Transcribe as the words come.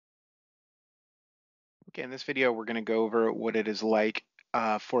Okay, in this video, we're going to go over what it is like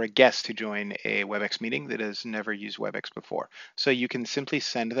for a guest to join a Webex meeting that has never used Webex before. So you can simply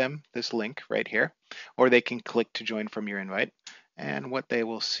send them this link right here, or they can click to join from your invite. And what they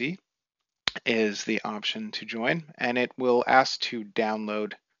will see is the option to join, and it will ask to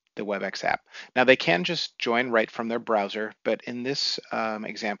download the Webex app. Now they can just join right from their browser, but in this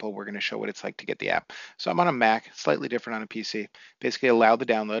example, we're going to show what it's like to get the app. So I'm on a Mac, slightly different on a PC. Basically allow the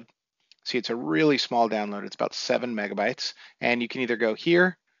download. See, it's a really small download. It's about 7 megabytes, and you can either go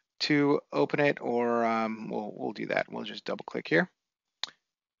here to open it, or we'll do that. We'll just double click here,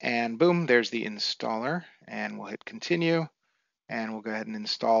 and boom, there's the installer, and we'll hit continue, and we'll go ahead and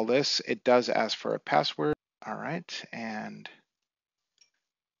install this. It does ask for a password. All right, and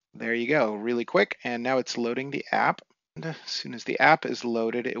there you go, really quick, and now it's loading the app. And as soon as the app is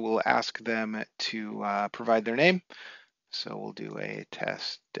loaded, it will ask them to provide their name. So we'll do a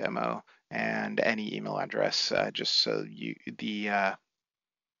test demo and any email address, just so the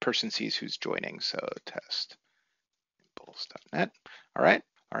person sees who's joining. So testimpulse.net. All right,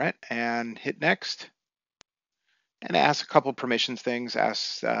 and hit next. And ask a couple permissions things.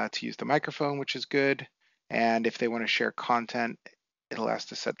 Ask to use the microphone, which is good. And if they want to share content, it'll ask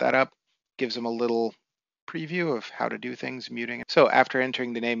to set that up. Gives them a little preview of how to do things, muting. So after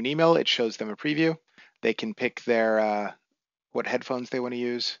entering the name and email, it shows them a preview. They can pick their what headphones they want to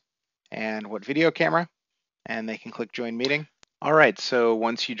use and what video camera, and they can click join meeting. All right, so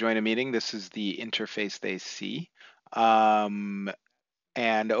once you join a meeting, this is the interface they see. And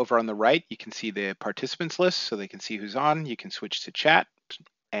over on the right, you can see the participants list, so they can see who's on. You can switch to chat,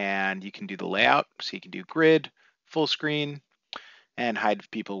 and you can do the layout. So you can do grid, full screen, and hide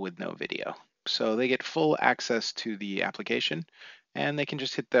people with no video. So they get full access to the application, and they can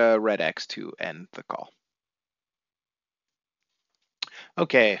just hit the red X to end the call.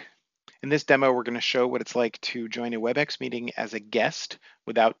 Okay, in this demo, we're going to show what it's like to join a Webex meeting as a guest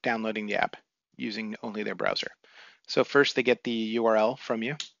without downloading the app, using only their browser. So first, they get the URL from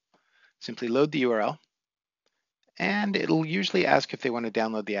you. Simply load the URL, and it'll usually ask if they want to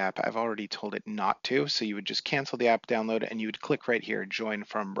download the app. I've already told it not to, so you would just cancel the app download, and you would click right here, join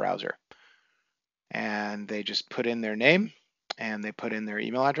from browser. And they just put in their name, and they put in their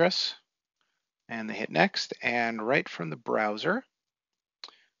email address, and they hit next, and right from the browser,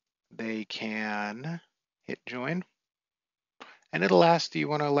 they can hit join, and it'll ask, do you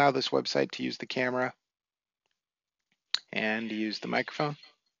want to allow this website to use the camera and use the microphone?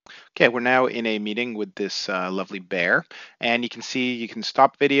 Okay, we're now in a meeting with this lovely bear, and you can see you can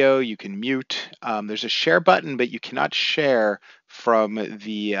stop video, you can mute. There's a share button, but you cannot share from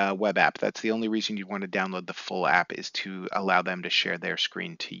the web app. That's the only reason you want to download the full app, is to allow them to share their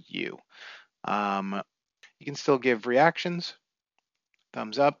screen to you. You can still give reactions,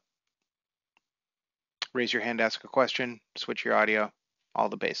 thumbs up, raise your hand, ask a question, switch your audio, all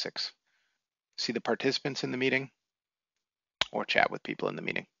the basics. See the participants in the meeting, or chat with people in the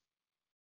meeting.